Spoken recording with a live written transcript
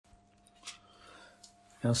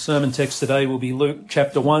Our sermon text today will be Luke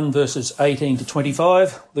chapter 1 verses 18 to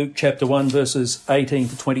 25. Luke chapter 1 verses 18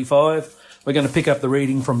 to 25. We're going to pick up the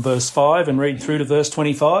reading from verse 5 and read through to verse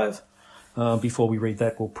 25. Before we read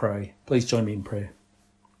that, we'll pray. Please join me in prayer.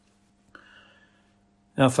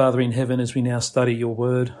 Our Father in heaven, as we now study your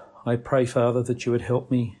word, I pray, Father, that you would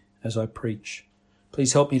help me as I preach.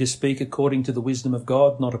 Please help me to speak according to the wisdom of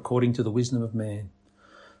God, not according to the wisdom of man.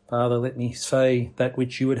 Father, let me say that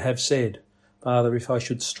which you would have said. Father, if I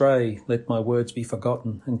should stray, let my words be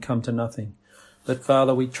forgotten and come to nothing. But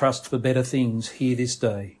Father, we trust for better things here this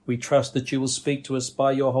day. We trust that you will speak to us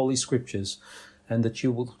by your holy scriptures, and that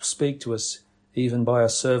you will speak to us even by a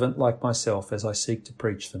servant like myself as I seek to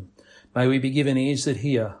preach them. May we be given ears that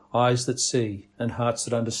hear, eyes that see, and hearts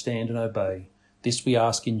that understand and obey. This we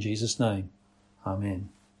ask in Jesus' name. Amen.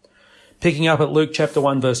 Picking up at Luke chapter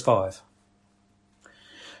 1 verse 5.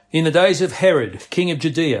 In the days of Herod, king of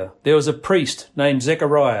Judea, there was a priest named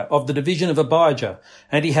Zechariah of the division of Abijah,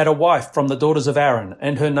 and he had a wife from the daughters of Aaron,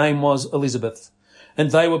 and her name was Elizabeth.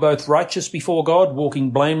 And they were both righteous before God,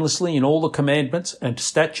 walking blamelessly in all the commandments and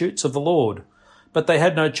statutes of the Lord. But they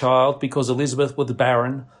had no child, because Elizabeth was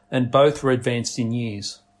barren, and both were advanced in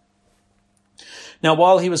years. Now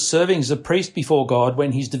while he was serving as a priest before God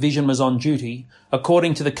when his division was on duty,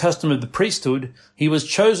 according to the custom of the priesthood, he was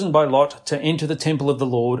chosen by lot to enter the temple of the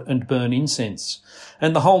Lord and burn incense.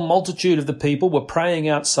 And the whole multitude of the people were praying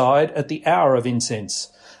outside at the hour of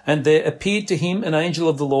incense. And there appeared to him an angel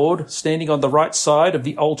of the Lord standing on the right side of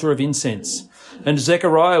the altar of incense. And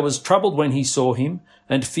Zechariah was troubled when he saw him,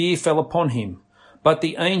 and fear fell upon him. But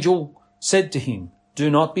the angel said to him,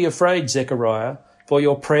 "Do not be afraid, Zechariah, for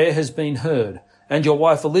your prayer has been heard. And your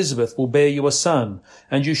wife Elizabeth will bear you a son,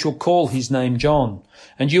 and you shall call his name John.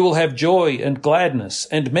 And you will have joy and gladness,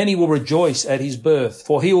 and many will rejoice at his birth,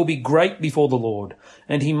 for he will be great before the Lord.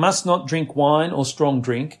 And he must not drink wine or strong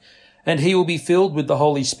drink, and he will be filled with the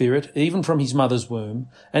Holy Spirit, even from his mother's womb.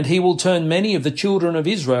 And he will turn many of the children of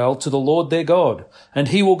Israel to the Lord their God. And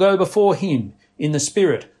he will go before him in the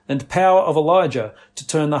spirit and power of Elijah, to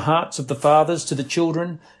turn the hearts of the fathers to the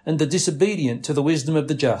children, and the disobedient to the wisdom of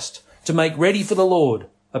the just, to make ready for the Lord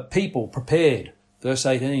a people prepared." Verse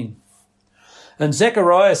 18. And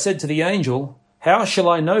Zechariah said to the angel, "How shall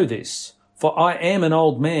I know this? For I am an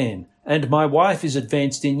old man, and my wife is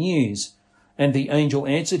advanced in years." And the angel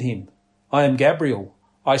answered him, "I am Gabriel.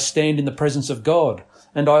 I stand in the presence of God,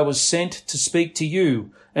 and I was sent to speak to you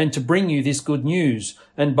and to bring you this good news.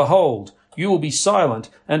 And behold, you will be silent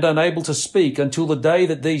and unable to speak until the day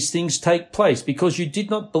that these things take place, because you did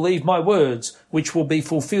not believe my words, which will be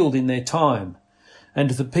fulfilled in their time."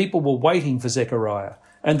 And the people were waiting for Zechariah,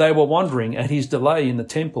 and they were wondering at his delay in the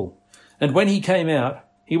temple. And when he came out,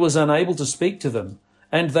 he was unable to speak to them.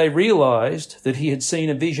 And they realized that he had seen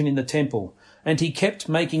a vision in the temple, and he kept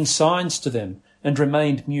making signs to them and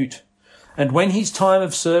remained mute. And when his time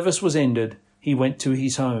of service was ended, he went to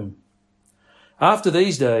his home. After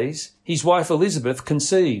these days, his wife Elizabeth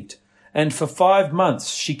conceived, and for 5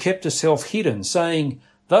 months she kept herself hidden, saying,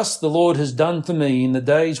 "Thus the Lord has done for me in the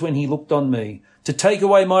days when he looked on me, to take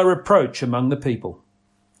away my reproach among the people."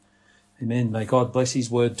 Amen. May God bless his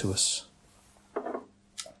word to us.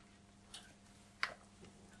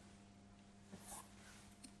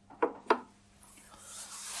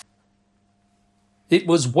 It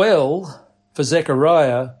was well for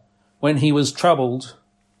Zechariah when he was troubled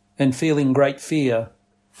and feeling great fear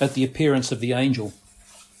at the appearance of the angel.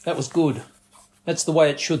 That was good. That's the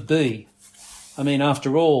way it should be. I mean,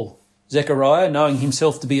 after all, Zechariah, knowing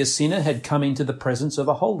himself to be a sinner, had come into the presence of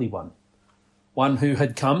a holy one who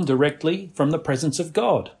had come directly from the presence of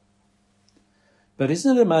God. But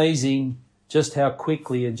isn't it amazing just how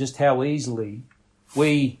quickly and just how easily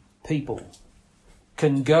we people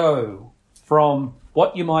can go from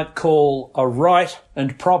what you might call a right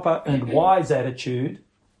and proper and wise attitude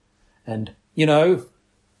and,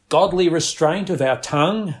 godly restraint of our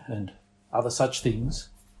tongue and other such things,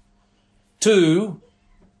 to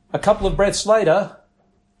a couple of breaths later,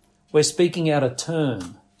 we're speaking out of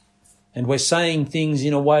turn and we're saying things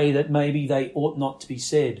in a way that maybe they ought not to be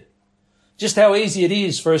said. Just how easy it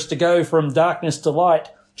is for us to go from darkness to light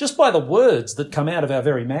just by the words that come out of our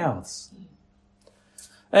very mouths.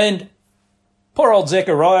 And poor old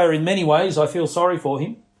Zechariah, in many ways, I feel sorry for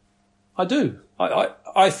him. I do.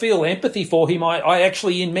 I feel empathy for him. I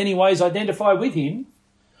actually, in many ways, identify with him.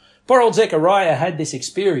 Poor old Zechariah had this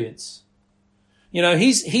experience.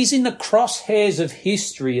 He's in the crosshairs of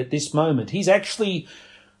history at this moment. He's actually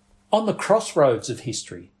on the crossroads of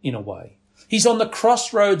history, in a way. He's on the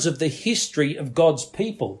crossroads of the history of God's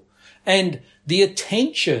people. And the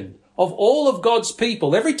attention of all of God's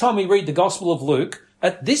people, every time we read the Gospel of Luke,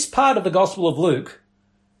 At this part of the Gospel of Luke,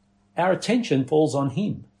 our attention falls on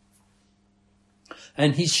him.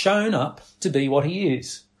 And he's shown up to be what he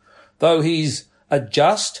is. Though he's a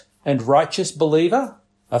just and righteous believer,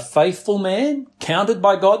 a faithful man, counted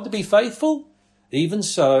by God to be faithful, even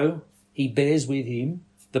so he bears with him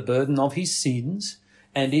the burden of his sins,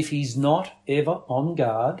 and if he's not ever on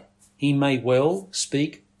guard, he may well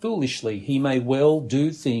speak foolishly. He may well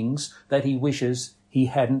do things that he wishes he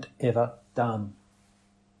hadn't ever done.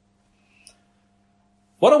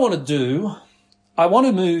 What I want to do, I want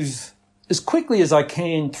to move as quickly as I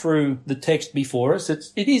can through the text before us.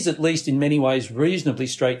 It is at least in many ways reasonably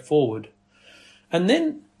straightforward. And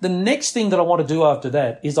then the next thing that I want to do after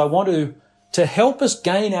that is I want to help us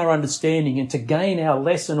gain our understanding and to gain our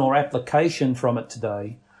lesson or application from it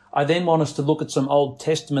today. I then want us to look at some Old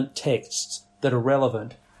Testament texts that are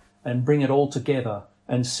relevant and bring it all together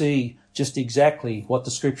and see just exactly what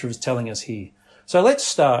the Scripture is telling us here. So let's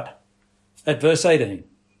start at verse 18.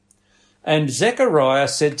 And Zechariah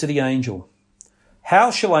said to the angel,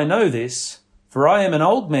 "How shall I know this? For I am an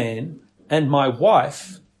old man, and my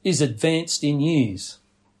wife is advanced in years."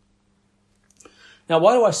 Now,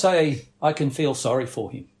 why do I say I can feel sorry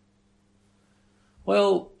for him?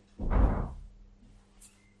 Well,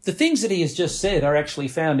 the things that he has just said are actually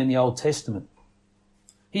found in the Old Testament.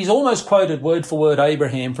 He's almost quoted word for word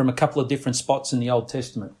Abraham from a couple of different spots in the Old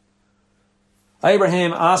Testament.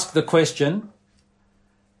 Abraham asked the question,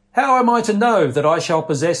 "How am I to know that I shall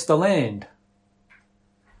possess the land?"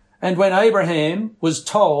 And when Abraham was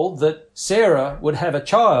told that Sarah would have a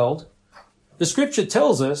child, the Scripture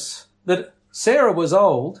tells us that Sarah was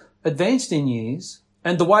old, advanced in years,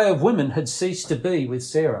 and the way of women had ceased to be with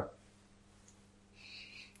Sarah.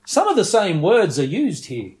 Some of the same words are used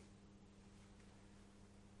here.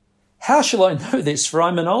 How shall I know this? For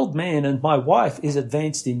I'm an old man and my wife is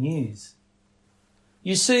advanced in years.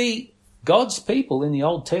 You see, God's people in the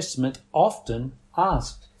Old Testament often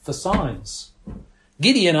asked for signs.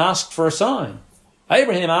 Gideon asked for a sign.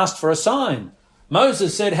 Abraham asked for a sign.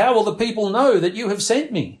 Moses said, "How will the people know that you have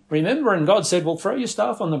sent me?" Remember, and God said, "Well, throw your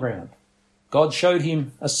staff on the ground." God showed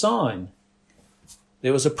him a sign.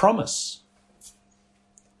 There was a promise.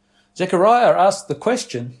 Zechariah asked the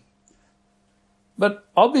question, but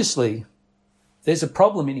obviously there's a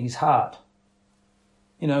problem in his heart.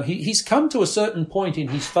 You know, he's come to a certain point in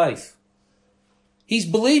his faith. He's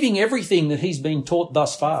believing everything that he's been taught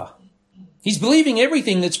thus far. He's believing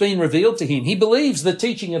everything that's been revealed to him. He believes the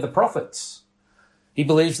teaching of the prophets. He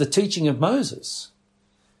believes the teaching of Moses.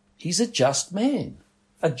 He's a just man,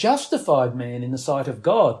 a justified man in the sight of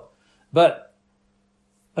God. But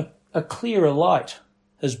a clearer light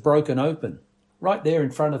has broken open right there in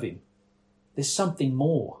front of him. There's something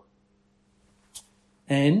more.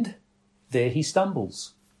 And there he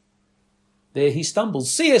stumbles. There he stumbles.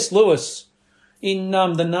 C.S. Lewis, in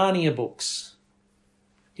the Narnia books,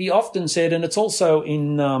 he often said, and it's also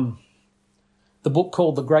in the book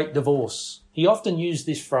called The Great Divorce, he often used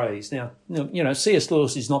this phrase. Now, you know, C.S.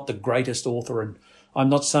 Lewis is not the greatest author, and I'm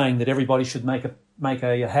not saying that everybody should make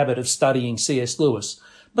a habit of studying C.S. Lewis,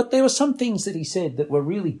 but there were some things that he said that were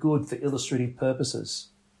really good for illustrative purposes.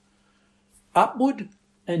 Upward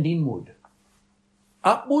and inward.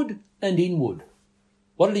 Upward and inward.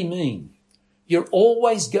 What did he mean? You're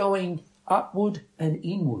always going upward and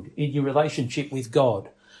inward in your relationship with God.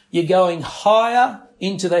 You're going higher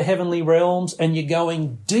into the heavenly realms and you're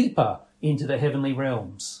going deeper into the heavenly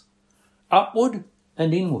realms. Upward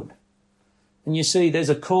and inward. And you see, there's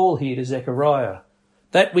a call here to Zechariah.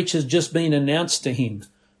 That which has just been announced to him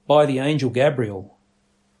by the angel Gabriel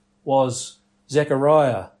was,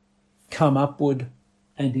 Zechariah, come upward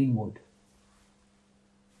and inward.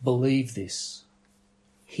 Believe this.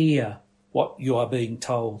 Hear what you are being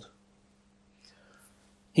told.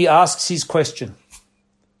 He asks his question.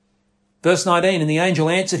 Verse 19, and the angel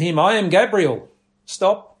answered him, I am Gabriel.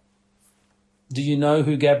 Stop. Do you know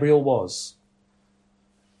who Gabriel was?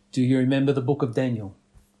 Do you remember the book of Daniel?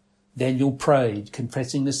 Daniel prayed,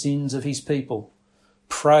 confessing the sins of his people,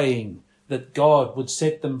 praying that God would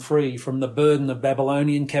set them free from the burden of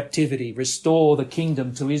Babylonian captivity, restore the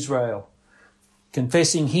kingdom to Israel,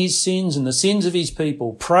 confessing his sins and the sins of his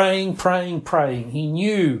people, praying. He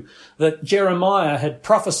knew that Jeremiah had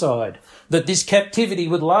prophesied that this captivity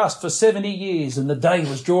would last for 70 years and the day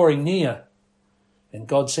was drawing near. And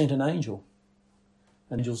God sent an angel.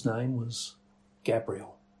 The angel's name was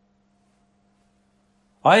Gabriel.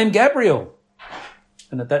 I am Gabriel.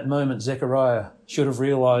 And at that moment, Zechariah should have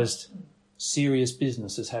realised serious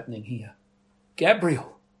business is happening here.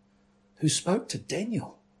 Gabriel, who spoke to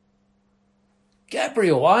Daniel.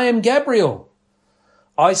 Gabriel, I am Gabriel.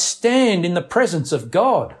 I stand in the presence of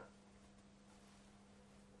God.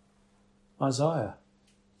 Isaiah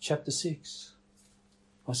chapter 6.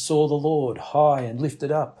 I saw the Lord high and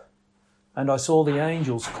lifted up, and I saw the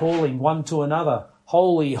angels calling one to another,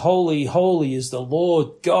 Holy, holy, holy is the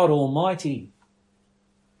Lord God Almighty.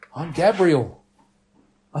 I'm Gabriel.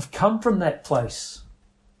 I've come from that place.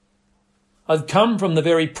 I've come from the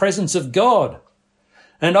very presence of God.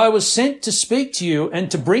 And I was sent to speak to you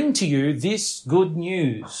and to bring to you this good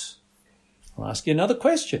news. I'll ask you another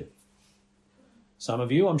question. Some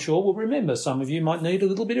of you, I'm sure, will remember. Some of you might need a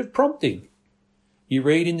little bit of prompting. You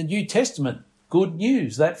read in the New Testament, good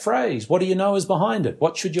news, that phrase. What do you know is behind it?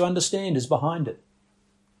 What should you understand is behind it?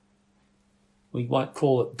 We might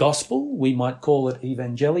call it gospel. We might call it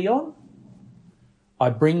evangelion.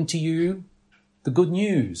 I bring to you the good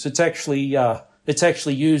news. It's actually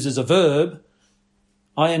used as a verb.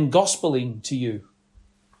 I am gospeling to you.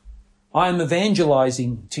 I am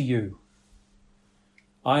evangelizing to you.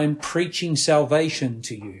 I am preaching salvation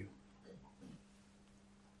to you.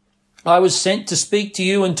 I was sent to speak to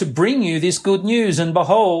you and to bring you this good news, and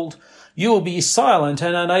behold, you will be silent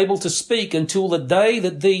and unable to speak until the day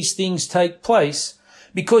that these things take place,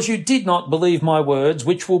 because you did not believe my words,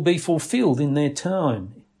 which will be fulfilled in their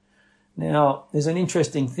time. Now, there's an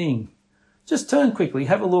interesting thing. Just turn quickly,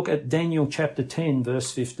 have a look at Daniel chapter 10,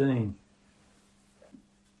 verse 15.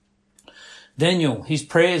 Daniel, his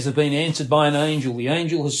prayers have been answered by an angel. The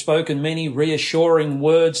angel has spoken many reassuring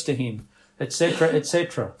words to him, etc.,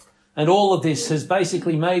 etc. And all of this has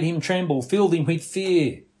basically made him tremble, filled him with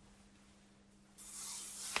fear.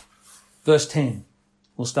 Verse 10.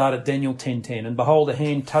 We'll start at Daniel 10:10. And behold, a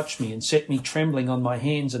hand touched me and set me trembling on my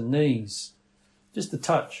hands and knees. Just a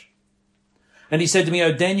touch. And he said to me,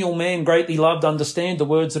 O Daniel, man greatly loved, understand the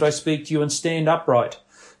words that I speak to you and stand upright,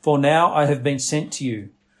 for now I have been sent to you.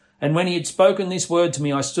 And when he had spoken this word to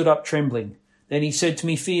me, I stood up trembling. Then he said to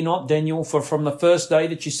me, Fear not, Daniel, for from the first day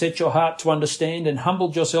that you set your heart to understand and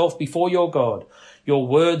humbled yourself before your God, your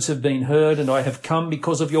words have been heard, and I have come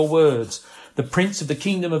because of your words. The prince of the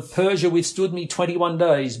kingdom of Persia withstood me 21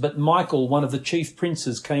 days, but Michael, one of the chief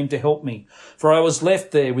princes, came to help me, for I was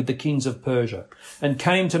left there with the kings of Persia, and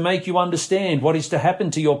came to make you understand what is to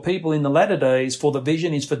happen to your people in the latter days, for the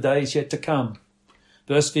vision is for days yet to come.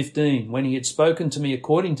 Verse 15, when he had spoken to me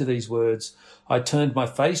according to these words, I turned my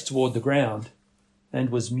face toward the ground and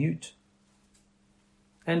was mute.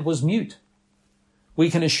 And was mute. We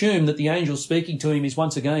can assume that the angel speaking to him is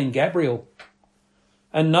once again Gabriel.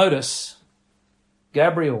 And notice,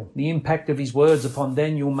 Gabriel, the impact of his words upon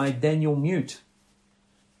Daniel made Daniel mute.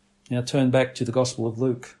 Now turn back to the Gospel of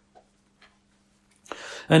Luke.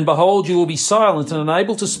 And behold, you will be silent and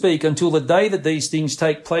unable to speak until the day that these things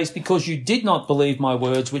take place, because you did not believe my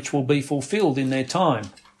words, which will be fulfilled in their time.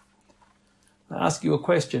 I ask you a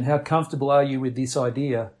question. How comfortable are you with this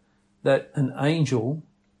idea that an angel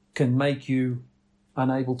can make you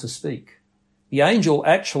unable to speak? The angel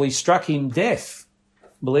actually struck him deaf.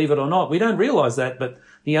 Believe it or not. We don't realise that, but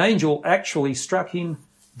the angel actually struck him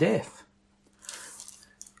deaf.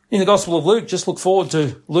 In the Gospel of Luke, just look forward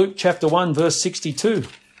to Luke chapter 1, verse 62.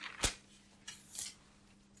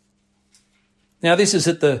 Now this is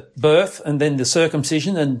at the birth and then the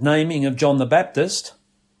circumcision and naming of John the Baptist.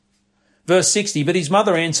 Verse 60, but his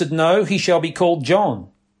mother answered, No, he shall be called John.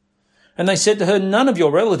 And they said to her, None of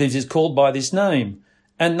your relatives is called by this name.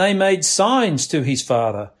 And they made signs to his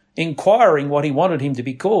father, inquiring what he wanted him to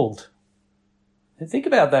be called. And think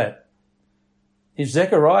about that. If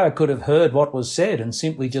Zechariah could have heard what was said and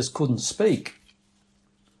simply just couldn't speak,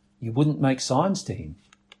 you wouldn't make signs to him.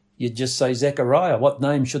 You'd just say, Zechariah, what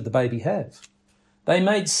name should the baby have? They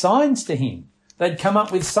made signs to him. They'd come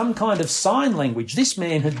up with some kind of sign language. This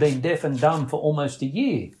man had been deaf and dumb for almost a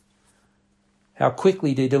year. How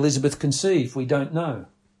quickly did Elizabeth conceive? We don't know.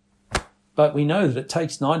 But we know that it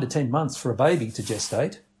takes 9 to 10 months for a baby to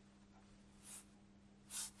gestate.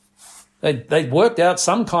 They'd worked out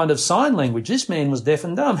some kind of sign language. This man was deaf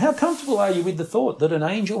and dumb. How comfortable are you with the thought that an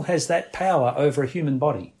angel has that power over a human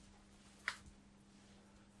body?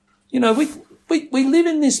 You know, we live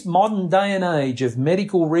in this modern day and age of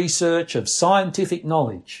medical research, of scientific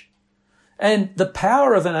knowledge. And the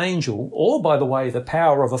power of an angel, or by the way, the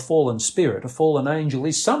power of a fallen spirit, a fallen angel,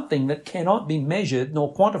 is something that cannot be measured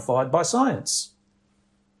nor quantified by science.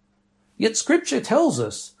 Yet Scripture tells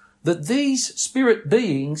us that these spirit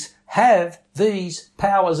beings have these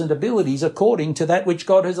powers and abilities according to that which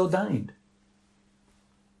God has ordained.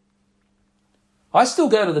 I still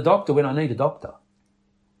go to the doctor when I need a doctor.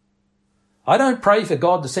 I don't pray for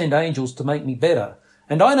God to send angels to make me better,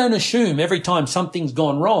 and I don't assume every time something's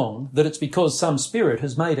gone wrong that it's because some spirit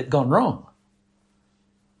has made it gone wrong.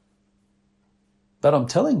 But I'm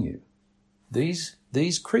telling you,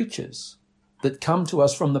 these creatures that come to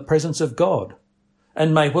us from the presence of God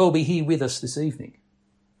and may well be here with us this evening,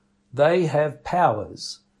 they have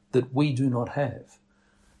powers that we do not have.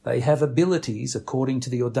 They have abilities according to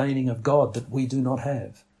the ordaining of God that we do not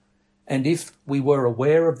have. And if we were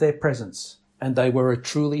aware of their presence and they were a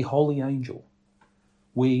truly holy angel,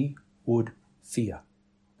 we would fear.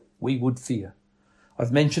 We would fear.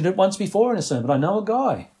 I've mentioned it once before in a sermon. I know a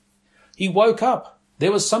guy. He woke up.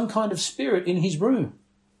 There was some kind of spirit in his room.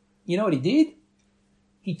 You know what he did?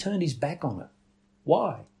 He turned his back on it.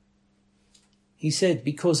 Why? He said,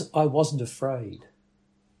 because I wasn't afraid.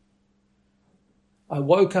 I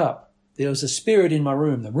woke up. There was a spirit in my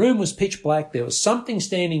room. The room was pitch black. There was something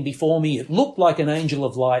standing before me. It looked like an angel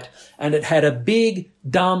of light, and it had a big,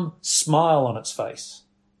 dumb smile on its face.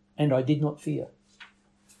 And I did not fear.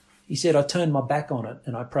 He said, I turned my back on it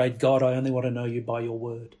and I prayed, God, I only want to know you by your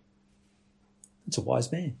word. It's a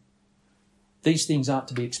wise man. These things aren't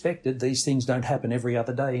to be expected. These things don't happen every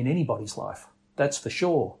other day in anybody's life. That's for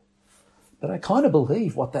sure. But I kind of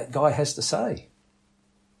believe what that guy has to say.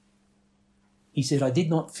 He said, I did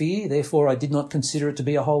not fear, therefore I did not consider it to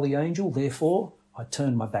be a holy angel, therefore I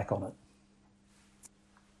turned my back on it.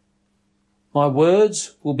 My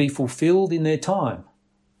words will be fulfilled in their time.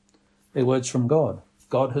 They're words from God.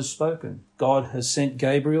 God has spoken. God has sent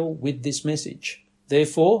Gabriel with this message.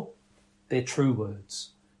 Therefore, they're true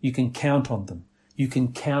words. You can count on them. You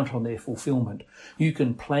can count on their fulfillment. You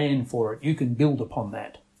can plan for it. You can build upon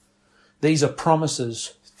that. These are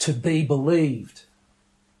promises to be believed.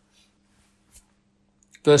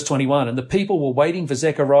 Verse 21, and the people were waiting for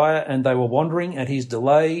Zechariah and they were wondering at his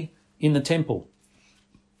delay in the temple.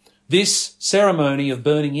 This ceremony of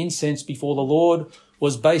burning incense before the Lord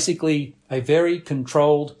was basically a very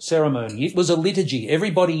controlled ceremony. It was a liturgy.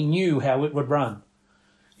 Everybody knew how it would run.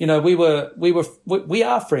 You know, we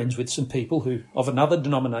are friends with some people who of another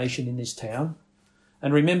denomination in this town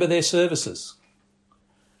and remember their services.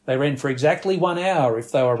 They ran for exactly 1 hour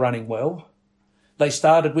if they were running well. They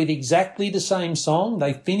started with exactly the same song.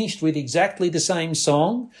 They finished with exactly the same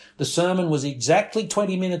song. The sermon was exactly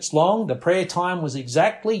 20 minutes long. The prayer time was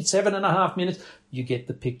exactly 7.5 minutes. You get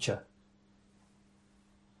the picture.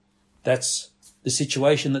 That's the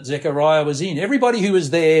situation that Zechariah was in. Everybody who was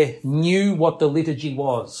there knew what the liturgy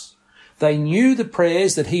was. They knew the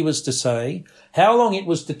prayers that he was to say, how long it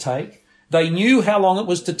was to take. They knew how long it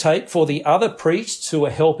was to take for the other priests who were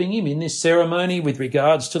helping him in this ceremony with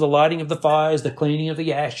regards to the lighting of the fires, the cleaning of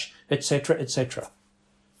the ash, etc., etc.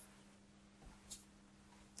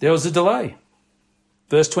 There was a delay.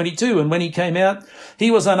 Verse 22, and when he came out, he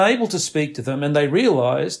was unable to speak to them, and they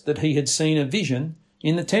realised that he had seen a vision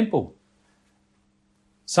in the temple.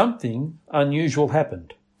 Something unusual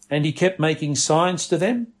happened, and he kept making signs to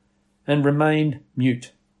them and remained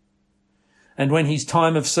mute. And when his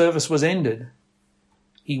time of service was ended,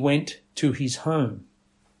 he went to his home.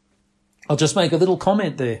 I'll just make a little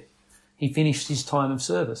comment there. He finished his time of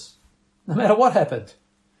service. No matter what happened,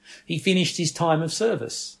 he finished his time of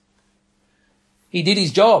service. He did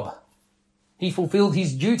his job. He fulfilled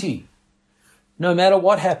his duty. No matter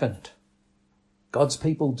what happened. God's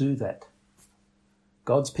people do that.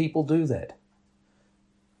 God's people do that.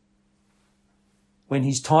 When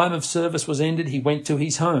his time of service was ended, he went to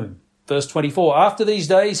his home. Verse 24, after these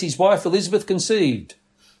days, his wife Elizabeth conceived.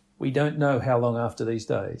 We don't know how long after these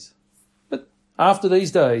days. But after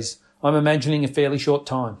these days, I'm imagining a fairly short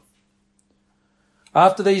time.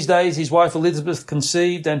 After these days, his wife Elizabeth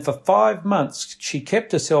conceived, and for 5 months she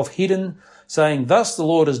kept herself hidden, saying, thus the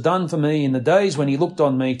Lord has done for me in the days when he looked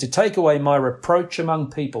on me to take away my reproach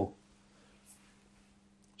among people.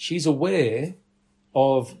 She's aware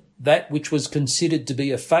of that which was considered to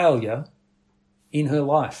be a failure in her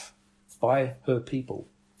life by her people.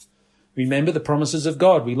 Remember the promises of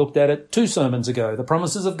God. We looked at it 2 sermons ago. The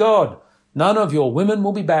promises of God. None of your women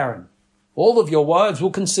will be barren. All of your wives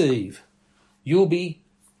will conceive. You'll be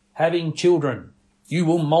having children. You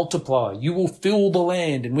will multiply. You will fill the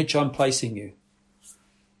land in which I'm placing you.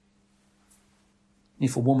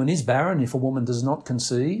 If a woman is barren, if a woman does not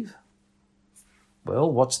conceive,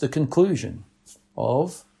 well, what's the conclusion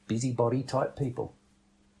of busybody type people?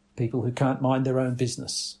 People who can't mind their own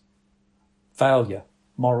business. Failure,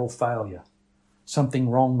 moral failure. Something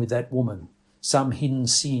wrong with that woman. Some hidden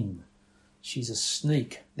sin. She's a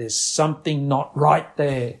sneak. There's something not right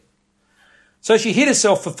there. So she hid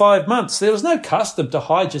herself for 5 months. There was no custom to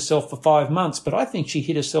hide yourself for 5 months, but I think she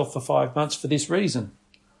hid herself for 5 months for this reason.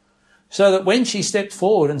 So that when she stepped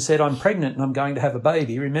forward and said, I'm pregnant and I'm going to have a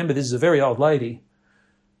baby, remember this is a very old lady,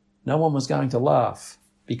 no one was going to laugh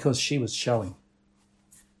because she was showing.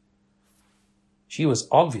 She was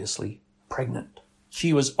obviously pregnant.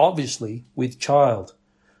 She was obviously with child.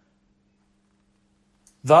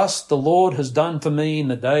 Thus the Lord has done for me in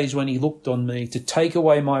the days when he looked on me to take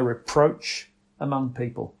away my reproach among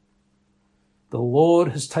people. The Lord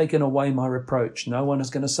has taken away my reproach. No one is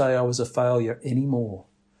going to say I was a failure anymore.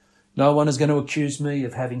 No one is going to accuse me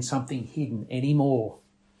of having something hidden anymore.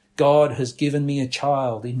 God has given me a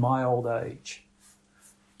child in my old age.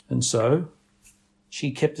 And so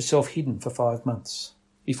she kept herself hidden for 5 months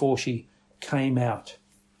before she came out,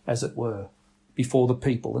 as it were, before the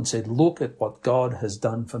people and said, look at what God has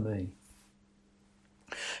done for me.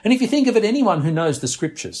 And if you think of it, anyone who knows the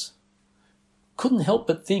scriptures couldn't help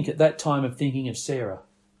but think at that time of thinking of Sarah,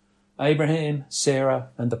 Abraham,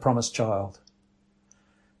 Sarah, and the promised child.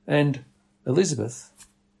 And Elizabeth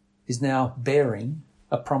is now bearing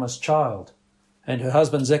a promised child, and her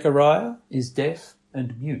husband Zechariah is deaf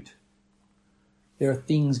and mute. There are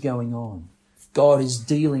things going on. God is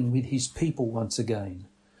dealing with his people once again.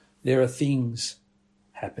 There are things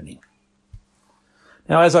happening.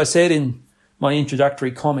 Now, as I said in my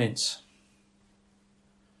introductory comments,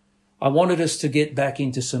 I wanted us to get back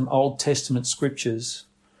into some Old Testament scriptures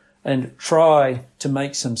and try to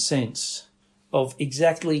make some sense of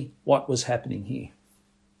exactly what was happening here.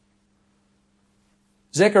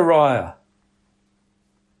 Zechariah,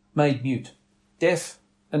 made mute, deaf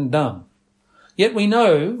and dumb. Yet we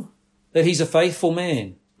know that he's a faithful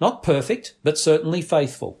man, not perfect, but certainly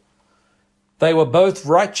faithful. They were both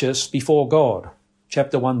righteous before God,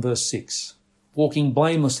 chapter 1, verse 6, walking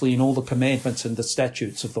blamelessly in all the commandments and the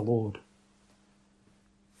statutes of the Lord.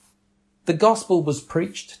 The gospel was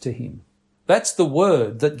preached to him. That's the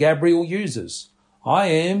word that Gabriel uses. I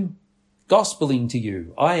am gospeling to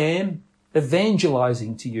you. I am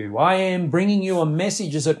evangelizing to you. I am bringing you a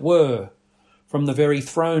message, as it were, from the very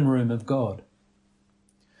throne room of God.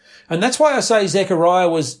 And that's why I say Zechariah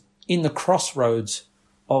was in the crossroads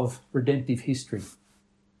of redemptive history.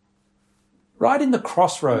 Right in the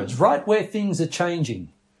crossroads, right where things are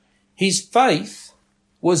changing. His faith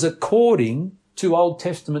was according to Old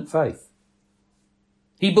Testament faith.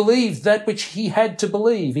 He believed that which he had to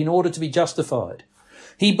believe in order to be justified.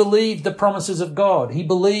 He believed the promises of God. He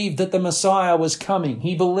believed that the Messiah was coming.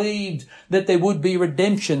 He believed that there would be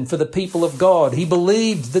redemption for the people of God. He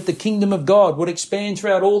believed that the kingdom of God would expand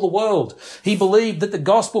throughout all the world. He believed that the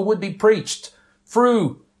gospel would be preached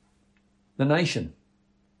through the nation,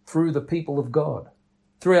 through the people of God,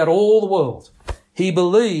 throughout all the world. He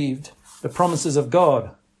believed the promises of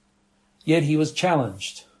God, yet he was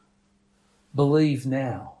challenged. Believe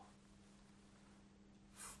now.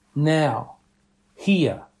 Now.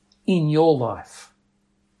 Here, in your life.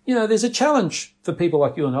 You know, there's a challenge for people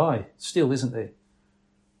like you and I still, isn't there?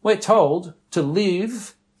 We're told to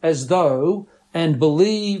live as though and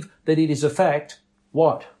believe that it is a fact,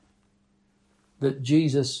 what? That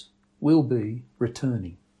Jesus will be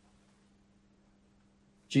returning.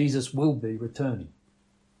 Jesus will be returning.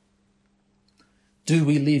 Do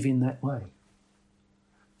we live in that way?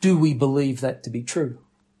 Do we believe that to be true?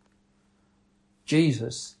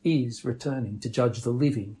 Jesus is returning to judge the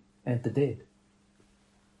living and the dead.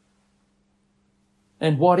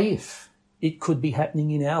 And what if it could be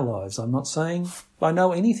happening in our lives? I'm not saying I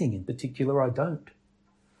know anything in particular, I don't.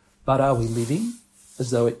 But are we living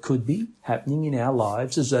as though it could be happening in our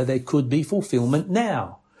lives, as though there could be fulfillment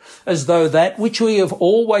now? As though that which we have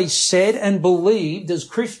always said and believed as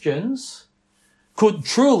Christians could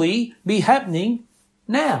truly be happening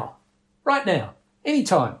now, right now,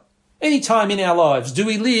 anytime. Any time in our lives, do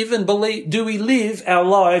we live our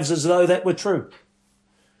lives as though that were true?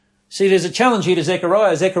 See, there's a challenge here to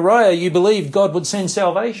Zechariah. Zechariah, you believed God would send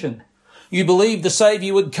salvation. You believed the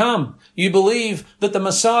Saviour would come. You believed that the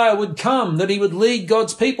Messiah would come, that he would lead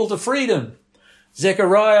God's people to freedom.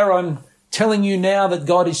 Zechariah, I'm telling you now that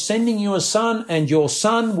God is sending you a son, and your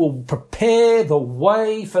son will prepare the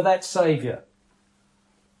way for that Saviour.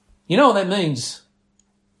 You know what that means?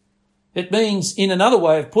 It means, in another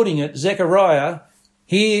way of putting it, Zechariah,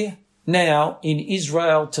 here, now, in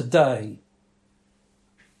Israel today,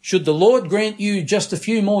 should the Lord grant you just a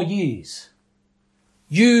few more years,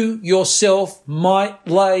 you yourself might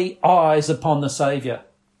lay eyes upon the Saviour.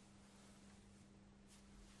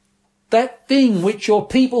 That thing which your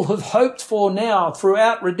people have hoped for now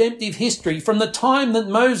throughout redemptive history, from the time that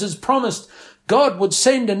Moses promised God would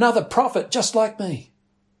send another prophet just like me,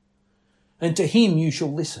 and to him you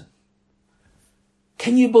shall listen.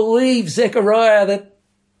 Can you believe, Zechariah, that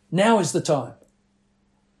now is the time?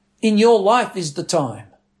 In your life is the time.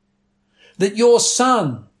 That your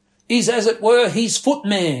son is, as it were, his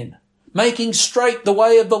footman, making straight the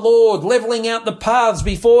way of the Lord, levelling out the paths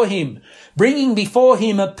before him, bringing before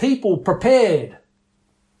him a people prepared.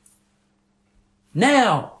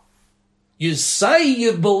 Now, you say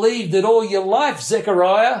you've believed it all your life,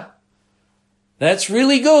 Zechariah. That's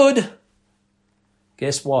really good.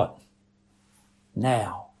 Guess what?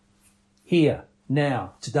 Now, here,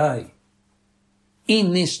 now, today,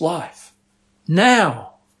 in this life,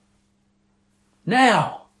 now,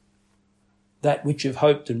 that which you've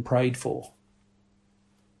hoped and prayed for.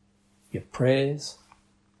 Your prayers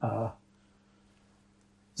are...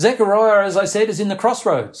 Zechariah, as I said, is in the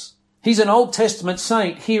crossroads. He's an Old Testament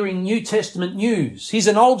saint hearing New Testament news. He's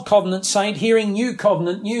an Old Covenant saint hearing New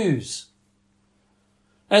Covenant news.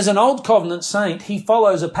 As an Old Covenant saint, he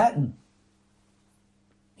follows a pattern.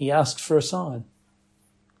 He asks for a sign.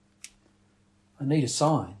 I need a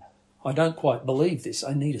sign. I don't quite believe this.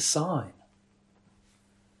 I need a sign.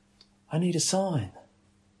 I need a sign.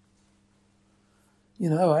 You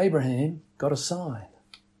know, Abraham got a sign.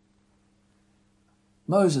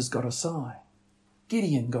 Moses got a sign.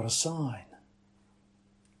 Gideon got a sign.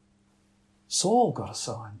 Saul got a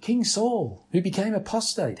sign. King Saul, who became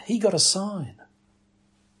apostate, he got a sign.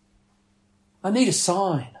 I need a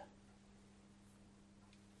sign.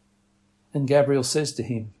 And Gabriel says to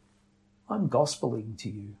him, I'm gospeling to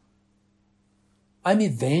you. I'm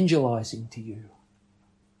evangelizing to you.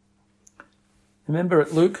 Remember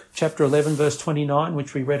at Luke chapter 11 verse 29,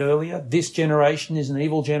 which we read earlier, this generation is an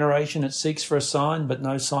evil generation. It seeks for a sign, but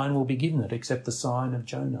no sign will be given it except the sign of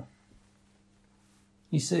Jonah.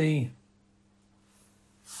 You see,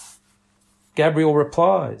 Gabriel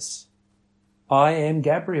replies, I am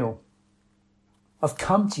Gabriel. I've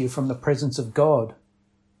come to you from the presence of God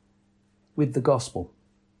with the gospel.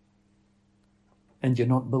 And you're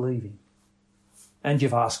not believing. And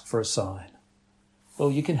you've asked for a sign.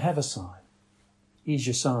 Well, you can have a sign. Here's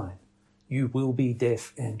your sign. You will be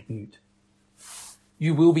deaf and mute.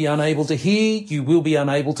 You will be unable to hear. You will be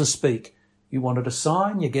unable to speak. You wanted a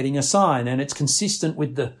sign, you're getting a sign. And it's consistent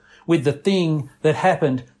with the thing that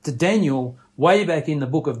happened to Daniel way back in the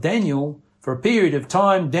book of Daniel. For a period of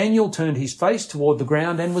time, Daniel turned his face toward the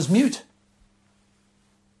ground and was mute.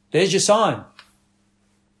 There's your sign.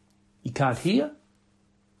 You can't hear.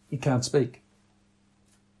 You can't speak.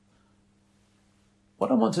 What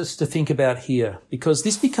I want us to think about here, because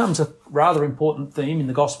this becomes a rather important theme in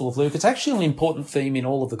the Gospel of Luke, it's actually an important theme in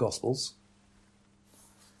all of the Gospels,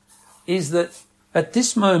 is that at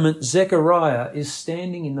this moment Zechariah is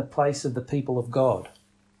standing in the place of the people of God.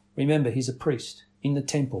 Remember, he's a priest in the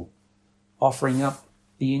temple, offering up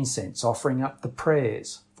the incense, offering up the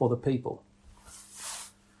prayers for the people.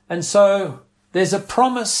 And so there's a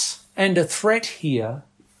promise and a threat here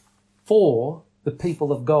for the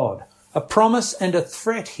people of God. A promise and a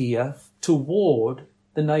threat here toward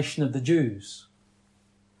the nation of the Jews.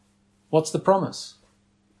 What's the promise?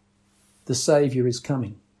 The Saviour is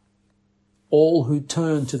coming. All who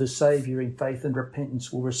turn to the Saviour in faith and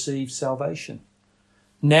repentance will receive salvation.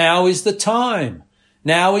 Now is the time.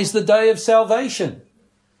 Now is the day of salvation.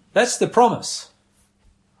 That's the promise.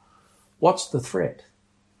 What's the threat?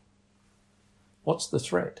 What's the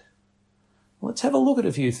threat? Let's have a look at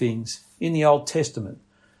a few things in the Old Testament.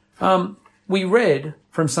 We read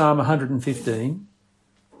from Psalm 115,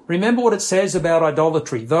 remember what it says about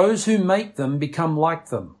idolatry. Those who make them become like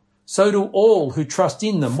them. So do all who trust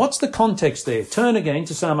in them. What's the context there? Turn again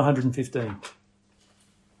to Psalm 115.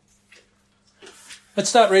 Let's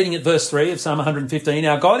start reading at verse 3 of Psalm 115.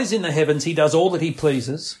 Our God is in the heavens. He does all that he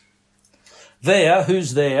pleases. There,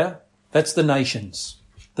 who's there? That's the nations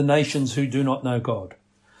who do not know God.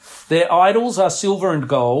 Their idols are silver and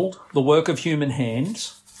gold, the work of human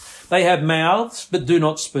hands. They have mouths, but do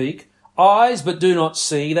not speak, eyes, but do not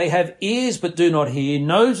see. They have ears, but do not hear,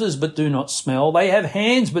 noses, but do not smell. They have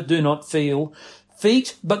hands, but do not feel,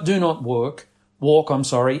 feet, but do not walk,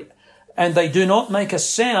 and they do not make a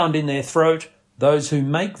sound in their throat. Those who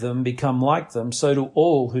make them become like them, so do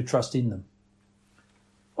all who trust in them.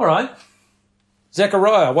 All right.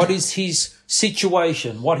 Zechariah, what is his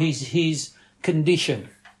situation? What is his condition?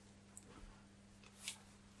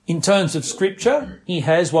 In terms of Scripture, he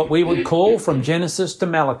has what we would call from Genesis to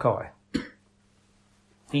Malachi.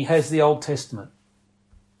 He has the Old Testament.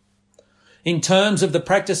 In terms of the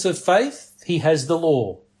practice of faith, he has the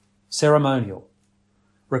law, ceremonial,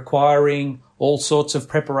 requiring all sorts of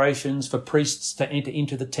preparations for priests to enter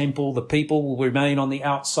into the temple. The people will remain on the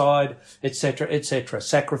outside, etc., etc.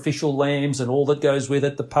 Sacrificial lambs and all that goes with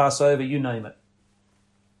it, the Passover, you name it.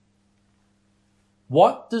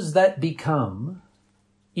 What does that become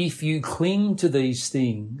if you cling to these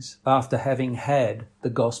things after having had the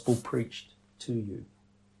gospel preached to you?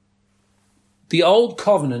 The Old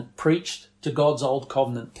Covenant preached to God's Old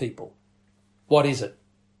Covenant people. What is it?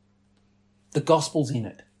 The gospel's in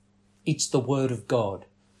it. It's the word of God.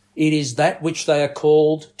 It is that which they are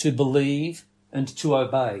called to believe and to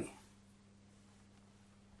obey.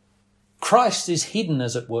 Christ is hidden,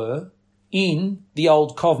 as it were, in the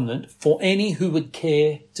Old Covenant for any who would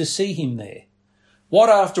care to see him there. What,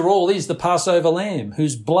 after all, is the Passover lamb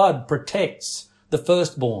whose blood protects the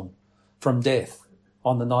firstborn from death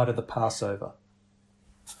on the night of the Passover?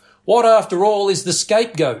 What, after all, is the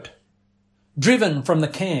scapegoat driven from the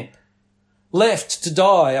camp, left to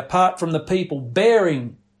die apart from the people,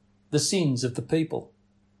 bearing the sins of the people?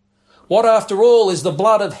 What, after all, is the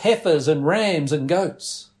blood of heifers and rams and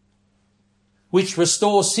goats, which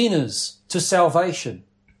restore sinners to salvation?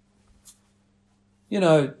 You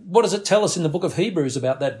know, what does it tell us in the book of Hebrews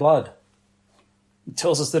about that blood? It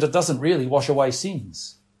tells us that it doesn't really wash away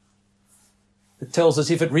sins. It tells us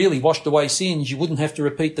if it really washed away sins, you wouldn't have to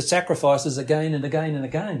repeat the sacrifices again and again and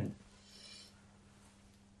again.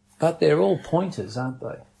 But they're all pointers, aren't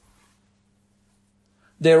they?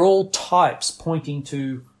 They're all types pointing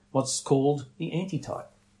to what's called the antitype.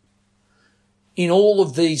 In all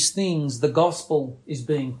of these things, the gospel is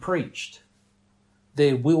being preached.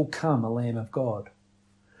 There will come a Lamb of God.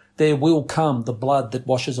 There will come the blood that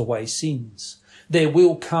washes away sins. There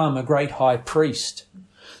will come a great high priest.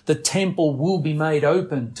 The temple will be made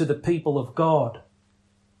open to the people of God.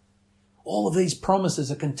 All of these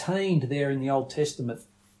promises are contained there in the Old Testament.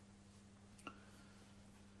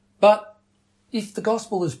 But if the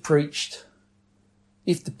gospel is preached,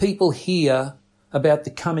 if the people hear about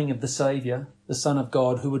the coming of the Saviour, the Son of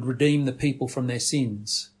God, who would redeem the people from their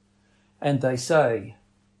sins, and they say,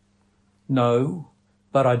 "No,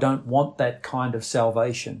 but I don't want that kind of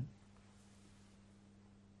salvation.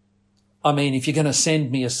 I mean, if you're going to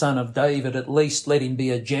send me a son of David, at least let him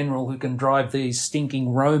be a general who can drive these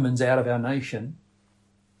stinking Romans out of our nation.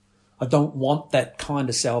 I don't want that kind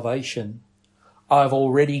of salvation. I've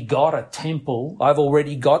already got a temple. I've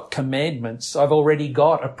already got commandments. I've already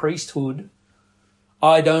got a priesthood.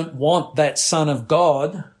 I don't want that Son of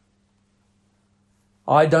God.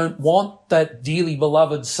 I don't want that dearly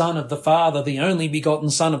beloved Son of the Father, the only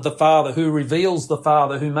begotten Son of the Father, who reveals the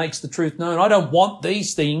Father, who makes the truth known. I don't want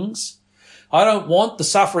these things. I don't want the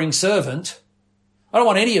suffering servant. I don't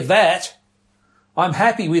want any of that. I'm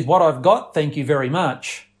happy with what I've got, thank you very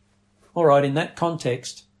much." All right, in that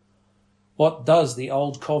context, what does the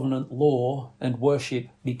Old Covenant law and worship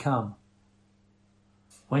become?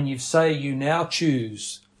 When you say you now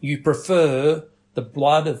choose, you prefer the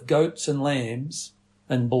blood of goats and lambs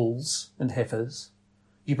and bulls and heifers,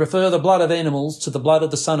 you prefer the blood of animals to the blood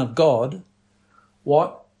of the Son of God,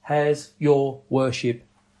 what has your worship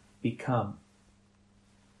become?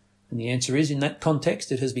 And the answer is, in that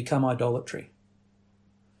context, it has become idolatry.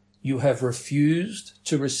 You have refused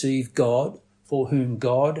to receive God for whom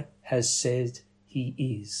God has said he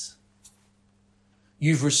is.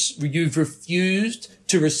 You've refused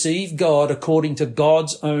to receive God according to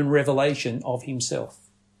God's own revelation of himself.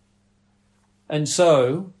 And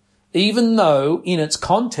so, even though in its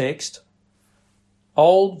context,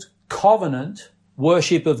 Old Covenant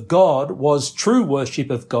worship of God was true worship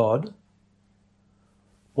of God,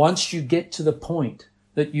 once you get to the point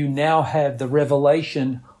that you now have the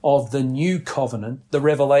revelation of the New Covenant, the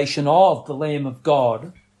revelation of the Lamb of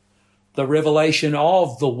God, the revelation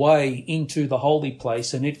of the way into the holy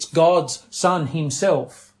place, and it's God's Son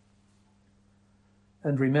himself.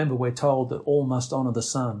 And remember, we're told that all must honour the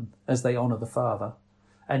Son as they honour the Father.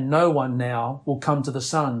 And no one now will come to the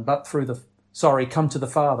Father but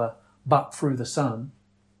through the Son.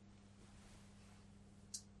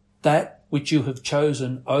 That which you have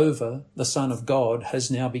chosen over the Son of God has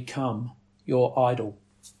now become your idol.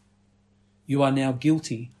 You are now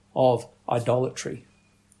guilty of idolatry.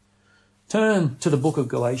 Turn to the book of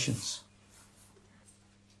Galatians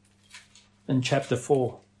in chapter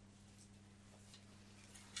 4.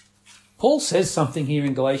 Paul says something here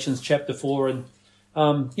in Galatians chapter 4, and,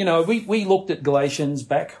 we looked at Galatians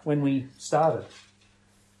back when we started.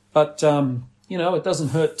 But, it doesn't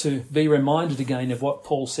hurt to be reminded again of what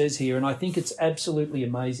Paul says here, and I think it's absolutely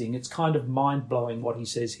amazing. It's kind of mind-blowing what he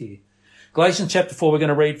says here. Galatians chapter 4, we're going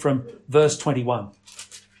to read from verse 21.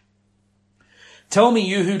 "Tell me,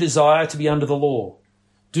 you who desire to be under the law,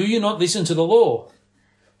 do you not listen to the law?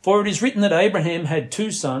 For it is written that Abraham had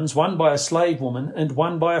 2 sons, one by a slave woman and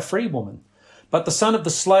one by a free woman. But the son of the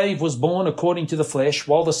slave was born according to the flesh,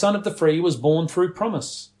 while the son of the free was born through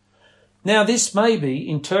promise. Now this may be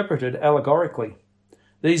interpreted allegorically.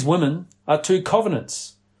 These women are 2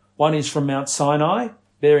 covenants. One is from Mount Sinai,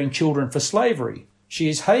 bearing children for slavery. She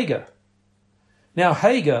is Hagar. Now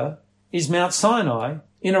Hagar is Mount Sinai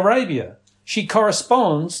in Arabia. She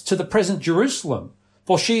corresponds to the present Jerusalem,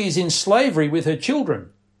 for she is in slavery with her children.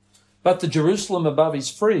 But the Jerusalem above is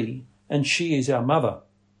free, and she is our mother.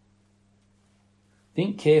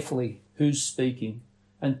 Think carefully who's speaking,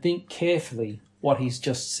 and think carefully what he's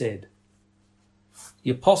just said.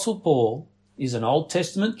 The Apostle Paul is an Old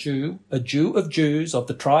Testament Jew, a Jew of Jews, of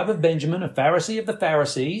the tribe of Benjamin, a Pharisee of the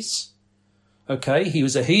Pharisees. Okay, he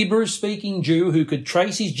was a Hebrew-speaking Jew who could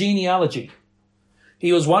trace his genealogy.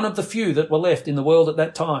 He was one of the few that were left in the world at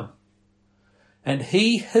that time. And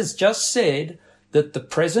he has just said that the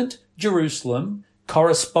present Jerusalem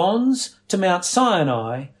corresponds to Mount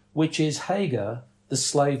Sinai, which is Hagar, the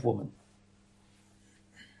slave woman,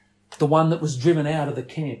 the one that was driven out of the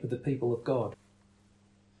camp of the people of God.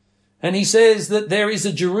 And he says that there is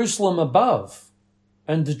a Jerusalem above,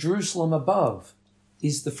 and the Jerusalem above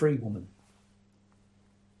is the free woman.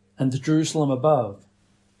 And the Jerusalem above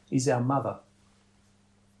is our mother.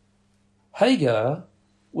 Hagar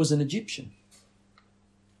was an Egyptian.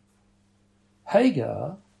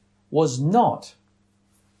 Hagar was not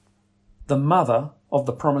the mother of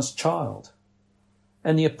the promised child.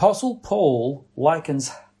 And the Apostle Paul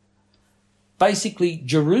likens basically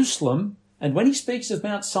Jerusalem, and when he speaks of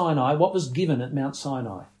Mount Sinai, what was given at Mount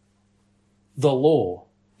Sinai? The law.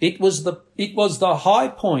 It was the high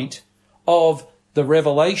point of the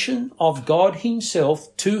revelation of God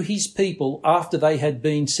himself to his people after they had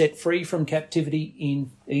been set free from captivity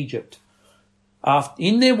in Egypt.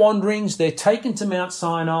 In their wanderings, they're taken to Mount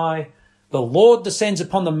Sinai. The Lord descends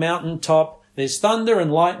upon the mountaintop. There's thunder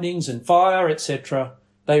and lightnings and fire, etc.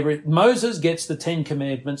 Moses gets the 10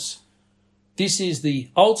 Commandments. This is the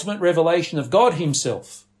ultimate revelation of God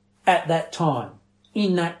himself at that time,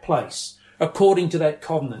 in that place, according to that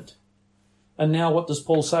covenant. And now what does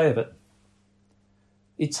Paul say of it?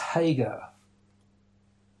 It's Hagar,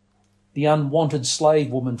 the unwanted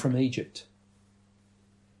slave woman from Egypt.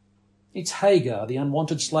 It's Hagar, the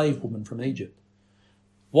unwanted slave woman from Egypt.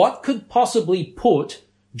 What could possibly put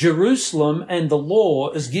Jerusalem and the law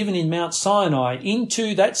as given in Mount Sinai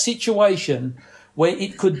into that situation where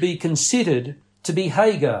it could be considered to be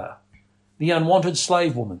Hagar, the unwanted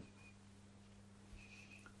slave woman?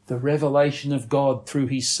 The revelation of God through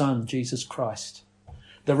his Son, Jesus Christ.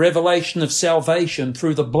 The revelation of salvation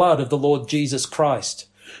through the blood of the Lord Jesus Christ.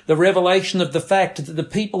 The revelation of the fact that the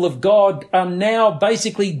people of God are now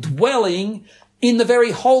basically dwelling in the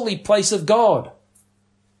very holy place of God,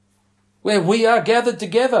 where we are gathered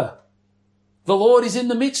together. The Lord is in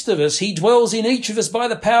the midst of us. He dwells in each of us by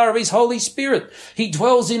the power of his Holy Spirit. He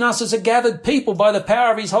dwells in us as a gathered people by the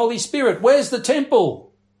power of his Holy Spirit. Where's the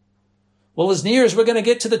temple? Well, as near as we're going to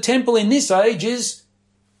get to the temple in this age is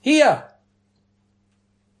here.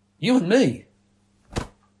 You and me.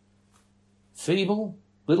 Feeble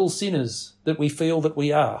little sinners that we feel that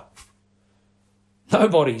we are.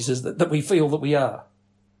 Nobodies that we feel that we are.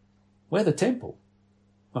 We're the temple.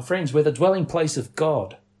 My friends, we're the dwelling place of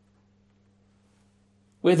God.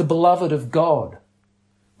 We're the beloved of God.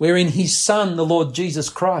 We're in his Son, the Lord Jesus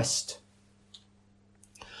Christ.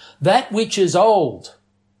 That which is old.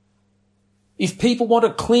 If people want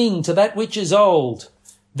to cling to that which is old,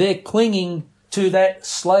 they're clinging to that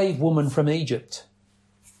slave woman from Egypt.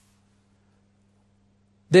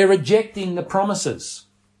 They're rejecting the promises.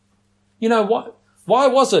 You know what? Why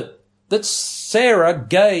was it that Sarah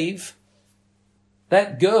gave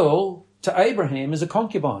that girl to Abraham as a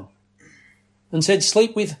concubine and said,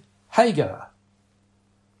 sleep with Hagar?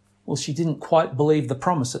 Well, she didn't quite believe the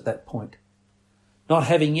promise at that point. Not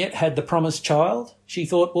having yet had the promised child, she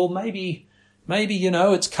thought, well, maybe,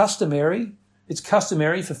 it's customary. It's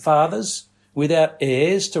customary for fathers without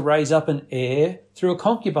heirs to raise up an heir through a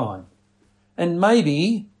concubine. And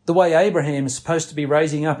maybe the way Abraham is supposed to be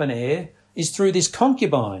raising up an heir is through this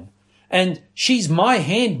concubine. And she's my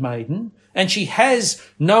handmaiden, and she has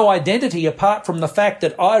no identity apart from the fact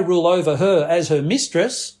that I rule over her as her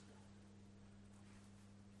mistress.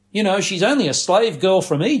 You know, she's only a slave girl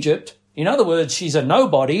from Egypt. In other words, she's a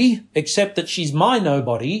nobody, except that she's my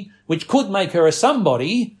nobody, which could make her a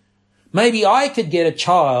somebody. Maybe I could get a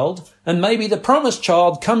child, and maybe the promised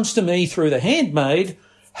child comes to me through the handmaid.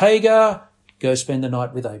 Hagar, go spend the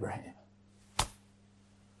night with Abraham.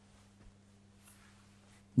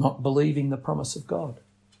 Not believing the promise of God.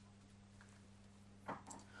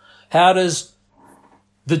 How does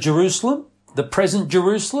the Jerusalem, the present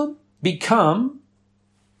Jerusalem, become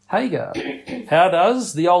Hagar? How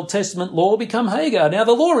does the Old Testament law become Hagar? Now,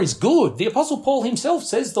 the law is good. The Apostle Paul himself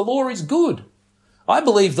says the law is good. I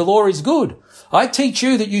believe the law is good. I teach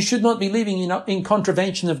you that you should not be living in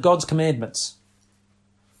contravention of God's commandments.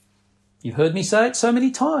 You've heard me say it so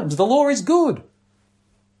many times. The law is good.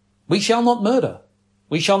 We shall not murder.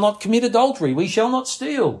 We shall not commit adultery. We shall not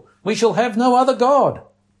steal. We shall have no other God.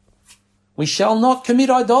 We shall not commit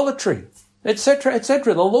idolatry, etc.,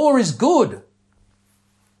 etc. The law is good.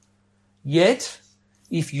 Yet,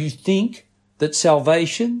 if you think that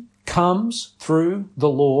salvation comes through the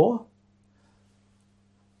law,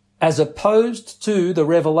 as opposed to the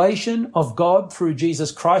revelation of God through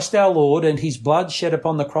Jesus Christ our Lord and his blood shed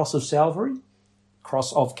upon the cross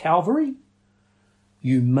of Calvary,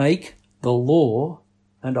 you make the law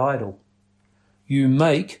an idol. You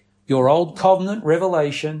make your old covenant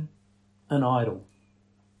revelation an idol.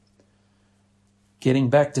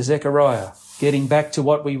 Getting back to Zechariah, getting back to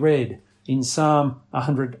what we read in Psalm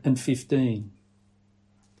 115.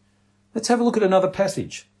 Let's have a look at another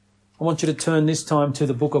passage. I want you to turn this time to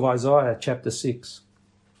the book of Isaiah, chapter 6.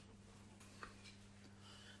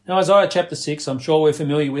 Now, Isaiah chapter 6, I'm sure we're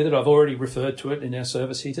familiar with it. I've already referred to it in our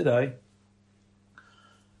service here today.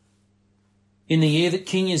 In the year that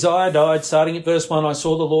King Uzziah died, starting at verse 1, I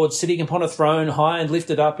saw the Lord sitting upon a throne, high and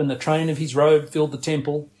lifted up, and the train of his robe filled the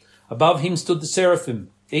temple. Above him stood the seraphim.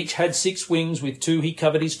 Each had 6 wings. With 2 he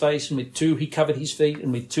covered his face, and with 2 he covered his feet,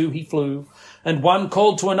 and with 2 he flew. And one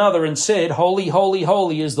called to another and said, Holy, holy,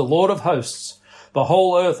 holy is the Lord of hosts. The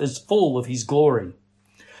whole earth is full of his glory.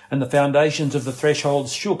 And the foundations of the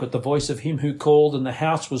thresholds shook at the voice of him who called, and the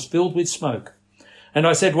house was filled with smoke. And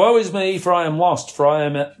I said, Woe is me, for I am lost, for I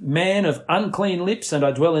am a man of unclean lips, and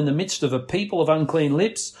I dwell in the midst of a people of unclean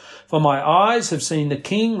lips, for my eyes have seen the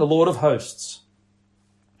King, the Lord of hosts.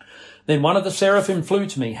 Then one of the seraphim flew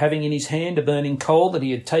to me, having in his hand a burning coal that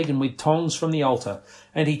he had taken with tongs from the altar.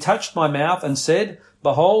 And he touched my mouth and said,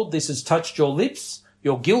 Behold, this has touched your lips,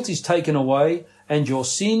 your guilt is taken away, and your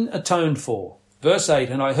sin atoned for. Verse 8,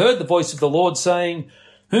 And I heard the voice of the Lord saying,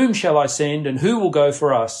 Whom shall I send, and who will go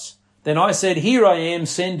for us? Then I said, Here I am,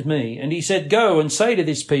 send me. And he said, Go and say to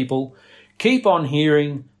this people, Keep on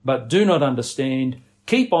hearing, but do not understand.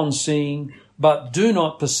 Keep on seeing, but do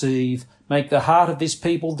not perceive. Make the heart of this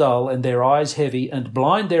people dull and their eyes heavy, and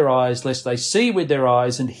blind their eyes, lest they see with their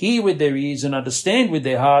eyes and hear with their ears and understand with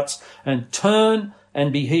their hearts and turn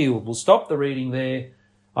and be healed. We'll stop the reading there.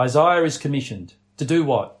 Isaiah is commissioned to do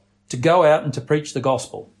what? To go out and to preach the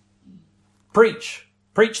gospel. Preach.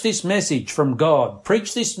 Preach this message from God.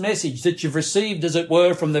 Preach this message that you've received, as it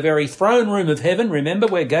were, from the very throne room of heaven. Remember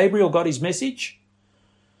where Gabriel got his message?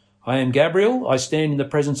 I am Gabriel, I stand in the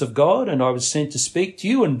presence of God, and I was sent to speak to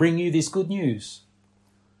you and bring you this good news.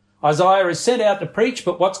 Isaiah is sent out to preach,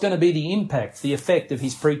 but what's going to be the impact, the effect of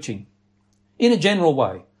his preaching? In a general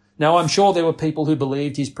way. Now, I'm sure there were people who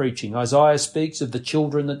believed his preaching. Isaiah speaks of the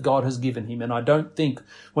children that God has given him, and I don't think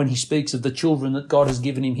when he speaks of the children that God has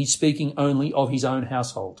given him, he's speaking only of his own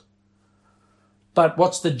household. But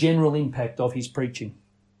what's the general impact of his preaching?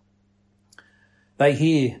 They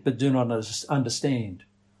hear, but do not understand.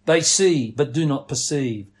 They see, but do not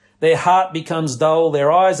perceive. Their heart becomes dull,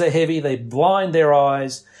 their eyes are heavy, they blind their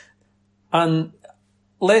eyes,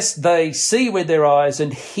 unless they see with their eyes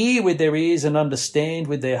and hear with their ears and understand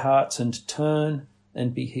with their hearts and turn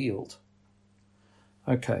and be healed.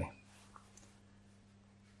 Okay.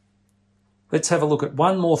 Let's have a look at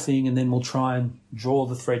one more thing and then we'll try and draw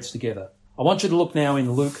the threads together. I want you to look now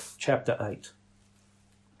in Luke chapter 8.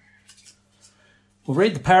 We'll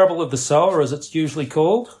read the parable of the sower, as it's usually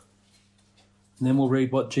called, and then we'll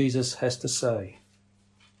read what Jesus has to say.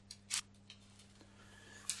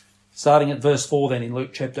 Starting at verse 4 then in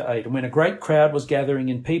Luke chapter 8. And when a great crowd was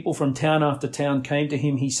gathering and people from town after town came to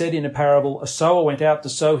him, he said in a parable, A sower went out to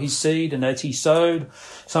sow his seed, and as he sowed,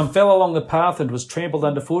 some fell along the path and was trampled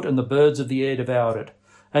underfoot, and the birds of the air devoured it.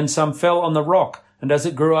 And some fell on the rock, and as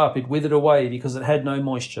it grew up, it withered away because it had no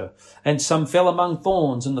moisture. And some fell among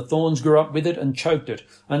thorns, and the thorns grew up with it and choked it.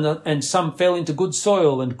 And some fell into good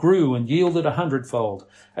soil and grew and yielded 100-fold.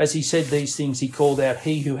 As he said these things, he called out,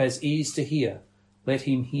 He who has ears to hear, let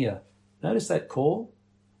him hear. Notice that call,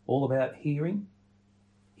 all about hearing.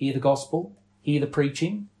 Hear the gospel, hear the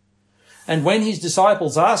preaching. And when his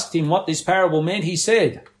disciples asked him what this parable meant, he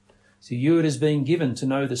said, To you it has been given to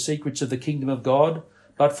know the secrets of the kingdom of God,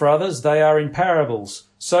 but for others they are in parables,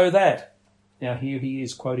 so that, now here he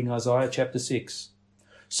is quoting Isaiah chapter 6,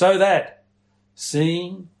 so that,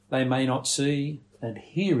 seeing they may not see, and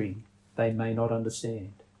hearing they may not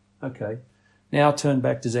understand. Okay, now turn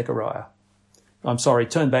back to turn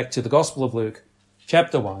back to the Gospel of Luke,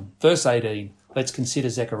 chapter 1, verse 18. Let's consider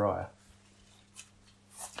Zechariah.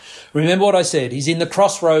 Remember what I said, he's in the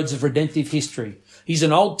crossroads of redemptive history. He's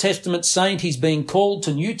an Old Testament saint. He's being called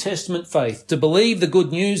to New Testament faith, to believe the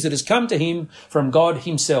good news that has come to him from God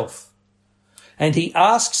himself. And he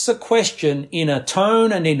asks a question in a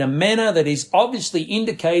tone and in a manner that is obviously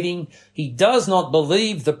indicating he does not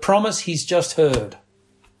believe the promise he's just heard.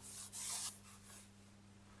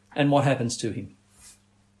 And what happens to him?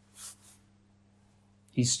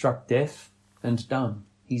 He's struck deaf and dumb.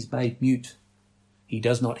 He's made mute. He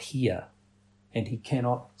does not hear and he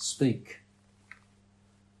cannot speak.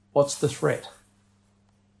 What's the threat?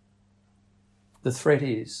 The threat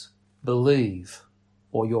is, believe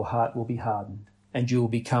or your heart will be hardened and you will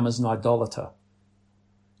become as an idolater.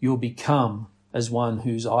 You will become as one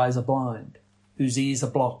whose eyes are blind, whose ears are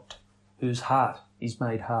blocked, whose heart is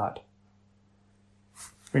made hard.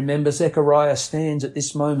 Remember, Zechariah stands at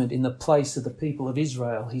this moment in the place of the people of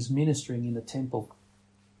Israel. He's ministering in the temple.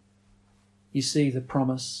 You see the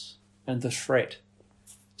promise and the threat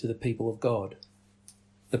to the people of God.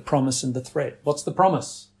 The promise and the threat. What's the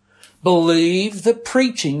promise? Believe the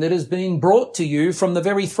preaching that is being brought to you from the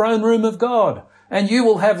very throne room of God, and you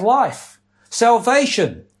will have life,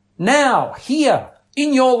 salvation, now, here,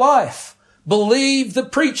 in your life. Believe the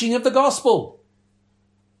preaching of the gospel.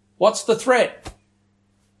 What's the threat?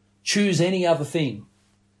 Choose any other thing.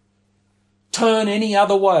 Turn any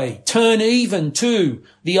other way. Turn even to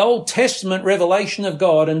the Old Testament revelation of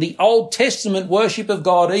God and the Old Testament worship of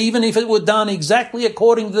God, even if it were done exactly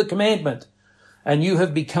according to the commandment. And you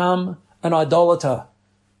have become an idolater.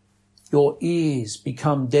 Your ears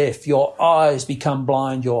become deaf. Your eyes become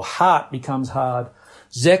blind. Your heart becomes hard.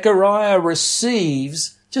 Zechariah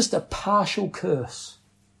receives just a partial curse,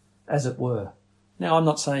 as it were. Now, I'm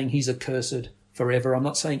not saying he's accursed forever. I'm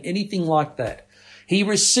not saying anything like that. He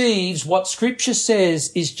receives what Scripture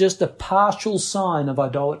says is just a partial sign of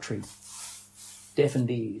idolatry. Deafened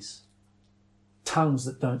ears. Tongues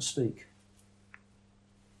that don't speak.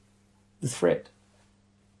 The threat.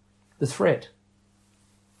 The threat.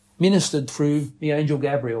 Ministered through the angel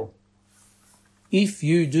Gabriel. If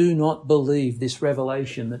you do not believe this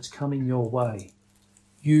revelation that's coming your way,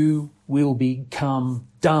 you will become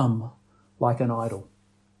dumb like an idol.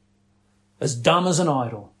 As dumb as an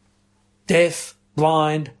idol. Deaf,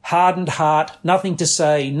 blind, hardened heart, nothing to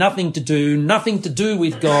say, nothing to do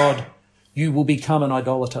with God. You will become an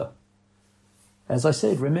idolater. As I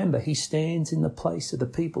said, remember, he stands in the place of the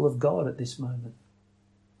people of God at this moment.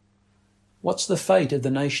 What's the fate of the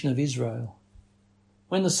nation of Israel?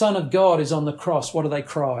 When the Son of God is on the cross, what do they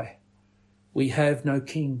cry? We have no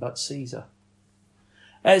king but Caesar.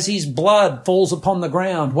 As his blood falls upon the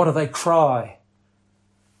ground, what do they cry?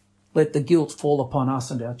 Let the guilt fall upon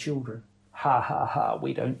us and our children. Ha, ha, ha,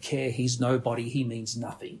 we don't care. He's nobody. He means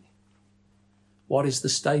nothing. What is the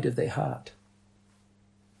state of their heart?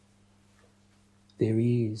 Their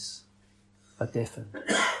ears are deafened.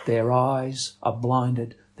 Their eyes are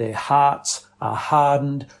blinded. Their hearts are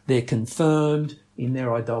hardened. They're confirmed in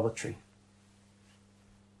their idolatry.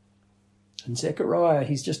 And Zechariah,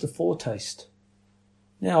 he's just a foretaste.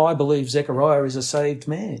 Now, I believe Zechariah is a saved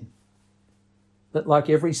man. But like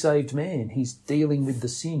every saved man, he's dealing with the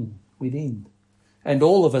sin within. And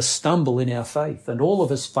all of us stumble in our faith, and all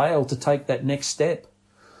of us fail to take that next step.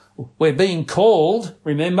 We're being called,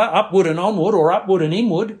 remember, upward and onward, or upward and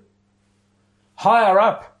inward, higher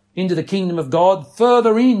up into the kingdom of God,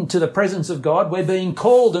 further into the presence of God. We're being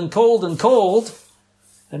called and called and called,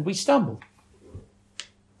 and we stumble.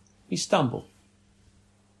 We stumble.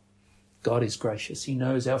 God is gracious. He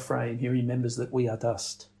knows our frame. He remembers that we are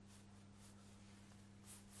dust.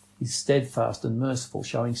 He's steadfast and merciful,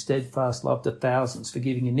 showing steadfast love to thousands,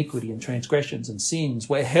 forgiving iniquity and transgressions and sins.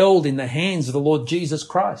 We're held in the hands of the Lord Jesus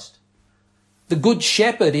Christ. The Good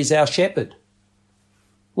Shepherd is our shepherd.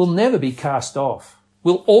 We'll never be cast off.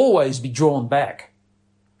 We'll always be drawn back.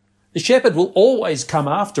 The shepherd will always come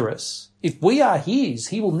after us. If we are his,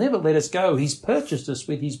 he will never let us go. He's purchased us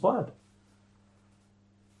with his blood.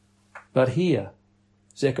 But here,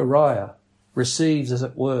 Zechariah receives, as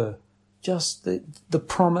it were, just the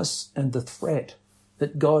promise and the threat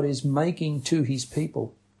that God is making to his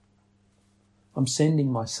people. I'm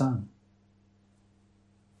sending my son.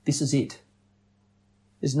 This is it.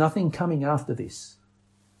 There's nothing coming after this.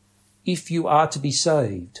 If you are to be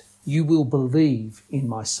saved, you will believe in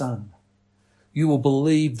my son. You will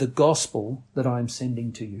believe the gospel that I am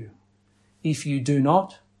sending to you. If you do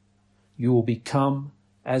not, you will become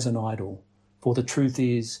as an idol. For the truth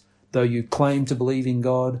is, though you claim to believe in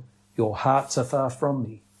God, your hearts are far from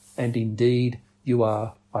me, and indeed you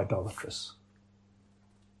are idolatrous.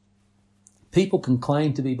 People can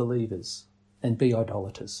claim to be believers and be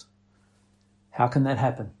idolaters. How can that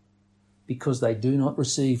happen? Because they do not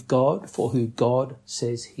receive God for who God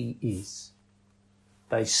says he is.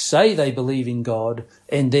 They say they believe in God,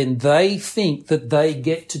 and then they think that they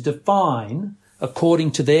get to define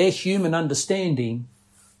according to their human understanding,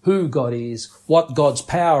 who God is, what God's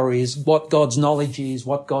power is, what God's knowledge is,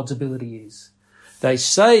 what God's ability is. They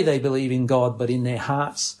say they believe in God, but in their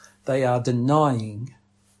hearts they are denying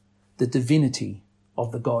the divinity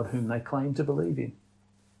of the God whom they claim to believe in.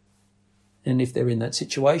 And if they're in that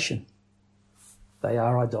situation, they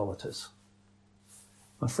are idolaters.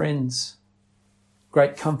 My friends,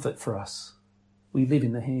 great comfort for us. We live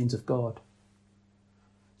in the hands of God.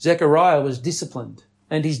 Zechariah was disciplined,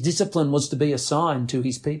 and his discipline was to be a sign to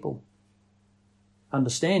his people.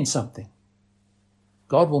 Understand something.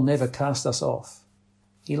 God will never cast us off.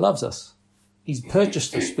 He loves us. He's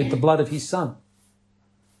purchased us with the blood of his Son.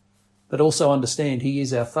 But also understand he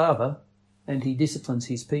is our Father, and he disciplines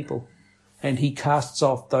his people, and he casts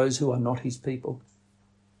off those who are not his people.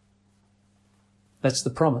 That's the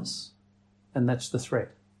promise, and that's the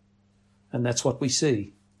threat. And that's what we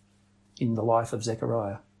see in the life of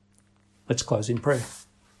Zechariah. Let's close in prayer.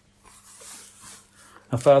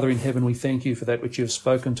 Our Father in heaven, we thank you for that which you have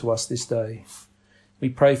spoken to us this day. We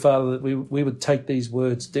pray, Father, that we would take these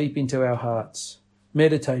words deep into our hearts,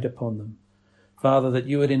 meditate upon them. Father, that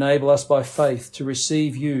you would enable us by faith to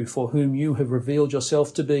receive you for whom you have revealed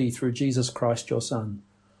yourself to be through Jesus Christ, your Son.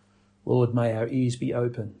 Lord, may our ears be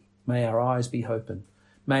open. May our eyes be open.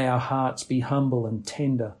 May our hearts be humble and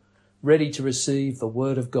tender, ready to receive the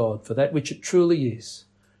word of God for that which it truly is,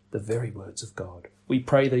 the very words of God. We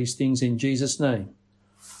pray these things in Jesus' name.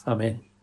 Amen.